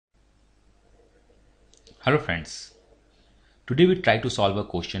Hello friends, today we try to solve a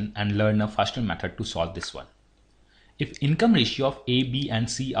question and learn a faster method to solve this one. If income ratio of A, B and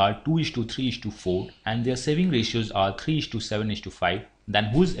C are 2:3:4 and their saving ratios are 3:7:5,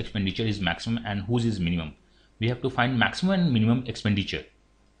 then whose expenditure is maximum and whose is minimum? We have to find maximum and minimum expenditure.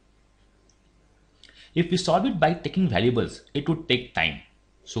 If we solve it by taking variables, it would take time.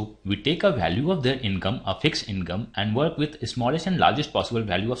 So we take a value of their income, a fixed income, and work with smallest and largest possible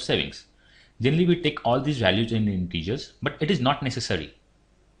value of savings. Generally, we take all these values in integers, but it is not necessary.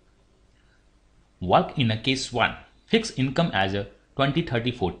 Work in a case 1. Fixed income as a 20,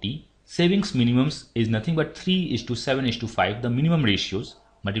 30, 40. Savings minimums is nothing but 3:7:5, the minimum ratios,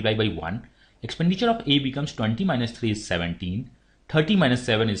 multiplied by 1. Expenditure of A becomes 20 minus 3 is 17. 30 minus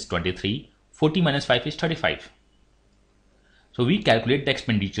 7 is 23. 40 minus 5 is 35. So we calculate the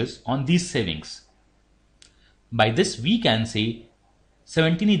expenditures on these savings. By this, we can say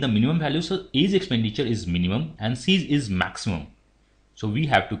 17 is the minimum value, so A's expenditure is minimum and C's is maximum. So we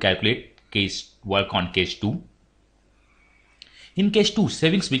have to calculate work on case 2. In case 2,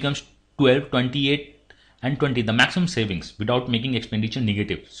 savings becomes 12, 28 and 20, the maximum savings without making expenditure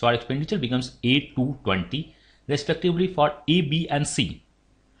negative. So our expenditure becomes 8 to 20 respectively for A, B and C.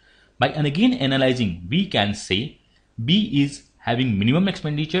 By again analyzing, we can say B is having minimum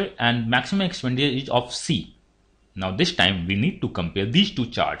expenditure and maximum expenditure is of C. Now this time we need to compare these two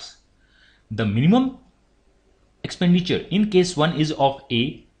charts. The minimum expenditure in case 1 is of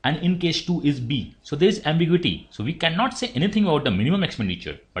A and in case 2 is B. So there is ambiguity. So we cannot say anything about the minimum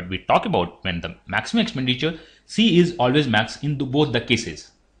expenditure, but we talk about when the maximum expenditure, C is always max in both the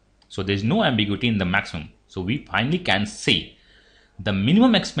cases. So there is no ambiguity in the maximum. So we finally can say the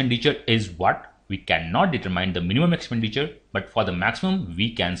minimum expenditure is what? We cannot determine the minimum expenditure, but for the maximum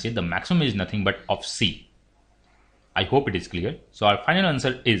we can say the maximum is nothing but of C. I hope it is clear. So our final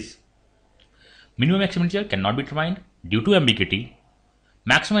answer is minimum expenditure cannot be determined due to ambiguity.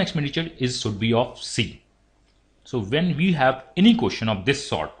 Maximum expenditure should be of C. So when we have any question of this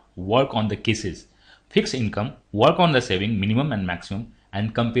sort, work on the cases. Fixed income, work on the saving minimum and maximum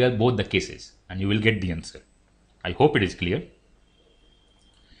and compare both the cases and you will get the answer. I hope it is clear.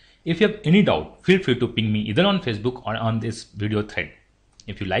 If you have any doubt, feel free to ping me either on Facebook or on this video thread.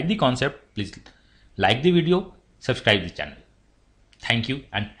 If you like the concept, please like the video, subscribe the channel. Thank you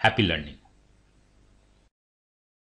and happy learning.